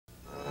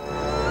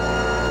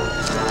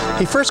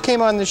He first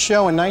came on this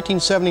show in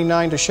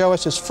 1979 to show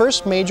us his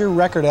first major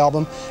record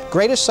album,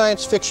 Greatest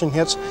Science Fiction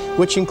Hits,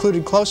 which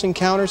included Close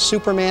Encounters,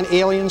 Superman,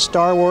 Aliens,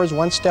 Star Wars,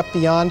 One Step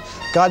Beyond,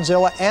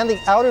 Godzilla, and The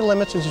Outer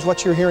Limits, which is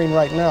what you're hearing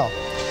right now.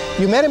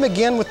 You met him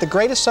again with the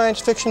Greatest Science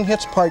Fiction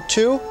Hits Part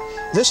 2,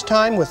 this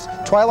time with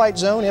Twilight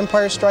Zone,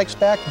 Empire Strikes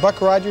Back,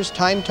 Buck Rogers,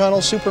 Time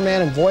Tunnel,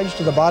 Superman, and Voyage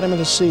to the Bottom of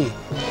the Sea.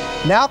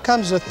 Now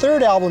comes the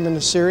third album in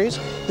the series,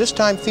 this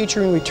time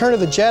featuring Return of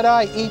the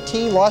Jedi,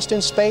 E.T., Lost in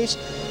Space,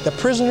 The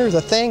Prisoner, The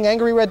Thing,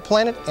 Angry Red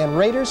Planet, and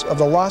Raiders of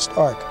the Lost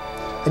Ark.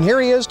 And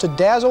here he is to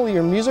dazzle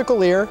your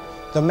musical ear,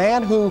 the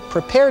man who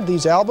prepared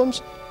these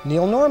albums,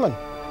 Neil Norman.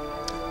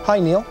 Hi,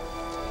 Neil.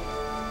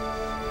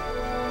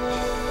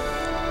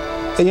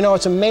 And you know,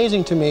 it's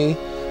amazing to me,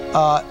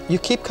 you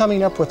keep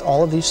coming up with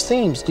all of these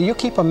themes. Do you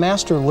keep a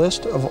master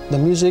list of the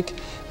music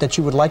that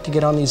you would like to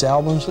get on these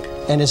albums,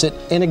 and is it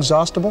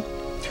inexhaustible?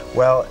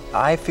 Well,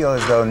 I feel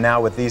as though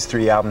now with these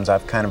three albums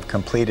I've kind of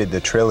completed the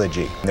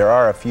trilogy. There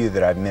are a few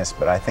that I've missed,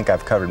 but I think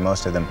I've covered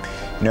most of them.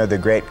 You know, the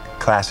great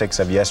classics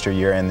of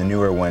yesteryear and the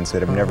newer ones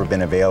that have never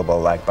been available,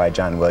 like by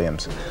John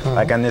Williams.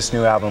 Like on this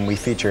new album we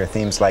feature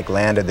themes like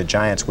Land of the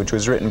Giants, which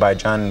was written by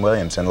John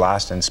Williams, and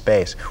Lost in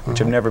Space, which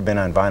have never been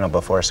on vinyl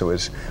before, so it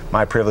was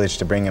my privilege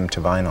to bring him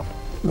to vinyl.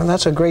 Well,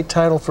 that's a great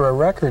title for a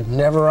record,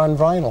 Never on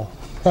Vinyl.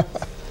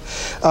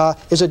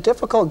 Is it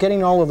difficult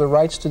getting all of the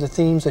rights to the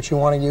themes that you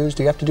want to use?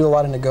 Do you have to do a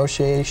lot of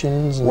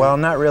negotiations? Well,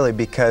 not really,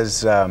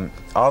 because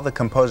all the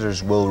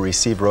composers will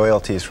receive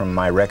royalties from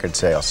my record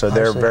sales, so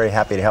they're very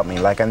happy to help me.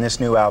 Like on this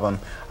new album,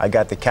 I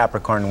got the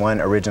Capricorn 1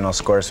 original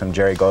scores from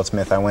Jerry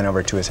Goldsmith. I went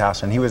over to his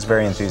house and he was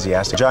very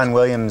enthusiastic. John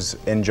Williams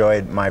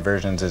enjoyed my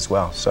versions as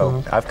well,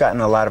 so I've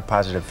gotten a lot of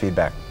positive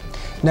feedback.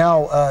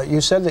 Now,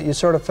 you said that you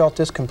sort of felt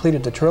this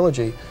completed the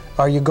trilogy.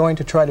 Are you going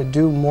to try to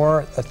do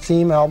more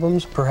theme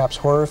albums, perhaps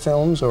horror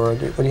films, or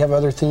do you have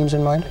other themes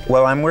in mind?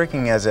 Well, I'm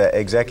working as an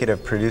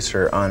executive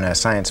producer on a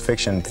science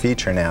fiction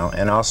feature now,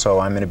 and also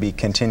I'm going to be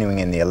continuing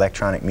in the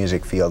electronic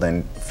music field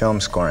and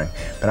film scoring.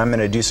 But I'm going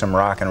to do some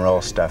rock and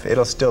roll stuff.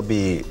 It'll still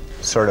be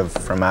sort of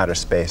from outer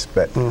space,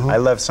 but I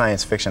love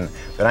science fiction,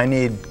 but I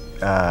need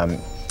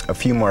a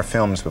few more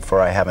films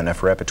before I have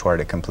enough repertoire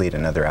to complete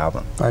another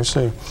album. I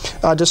see.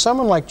 Does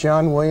someone like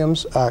John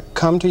Williams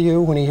come to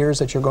you when he hears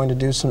that you're going to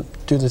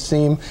do the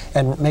theme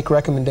and make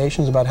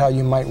recommendations about how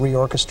you might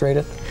reorchestrate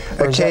it?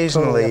 Or occasionally. Is that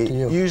totally up to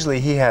you? Usually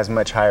he has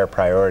much higher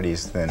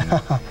priorities than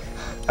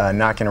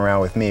knocking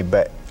around with me,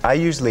 but I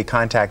usually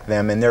contact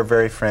them and they're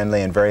very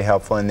friendly and very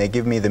helpful, and they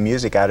give me the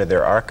music out of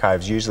their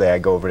archives. Usually I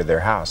go over to their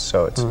house,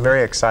 so it's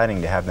very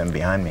exciting to have them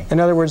behind me. In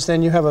other words,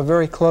 then you have a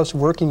very close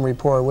working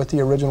rapport with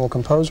the original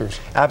composers.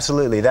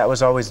 Absolutely. That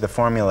was always the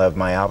formula of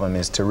my album,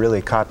 is to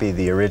really copy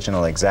the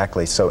original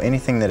exactly, so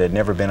anything that had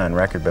never been on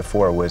record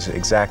before was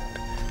exact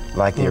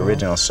like the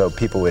original, so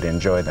people would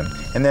enjoy them.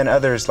 And then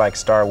others like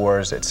Star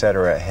Wars,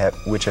 etc.,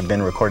 which have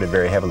been recorded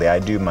very heavily, I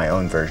do my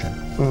own version.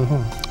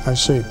 I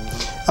see.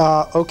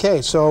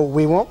 Okay, so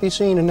we won't be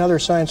seeing another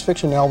science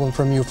fiction album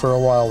from you for a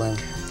while then?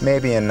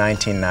 Maybe in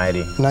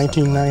 1990.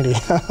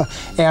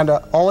 1990. And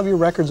all of your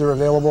records are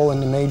available in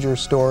the major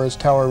stores,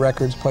 Tower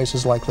Records,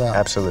 places like that?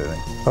 Absolutely.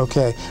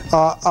 Okay.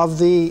 Of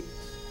the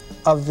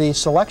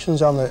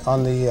selections on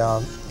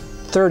the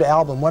third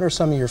album, what are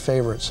some of your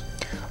favorites?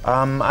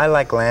 I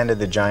like Land of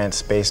the Giants,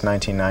 Space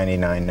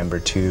 1999,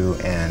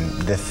 #2, and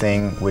The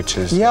Thing, which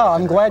is... Yeah,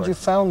 I'm glad you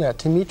found that.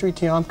 Dmitri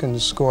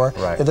Tiomkin's score.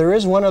 Right. There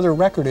is one other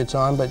record it's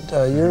on, but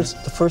yours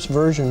the first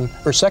version,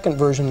 or second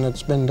version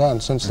that's been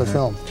done since the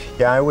film.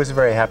 Yeah, I was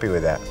very happy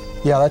with that.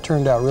 Yeah, that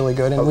turned out really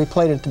good, and we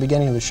played it at the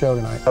beginning of the show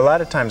tonight. A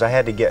lot of times I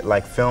had to get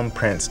like film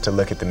prints to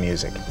look at the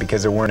music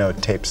because there were no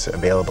tapes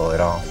available at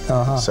all.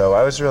 So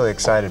I was really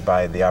excited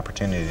by the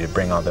opportunity to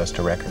bring all those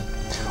to record.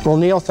 Well,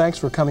 Neil, thanks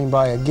for coming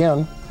by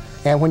again.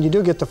 And when you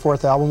do get the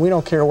fourth album, we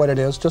don't care what it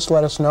is, just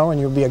let us know and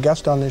you'll be a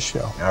guest on this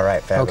show. All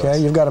right, fabulous. Okay,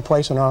 you've got a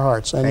place in our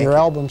hearts, and your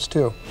albums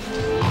too.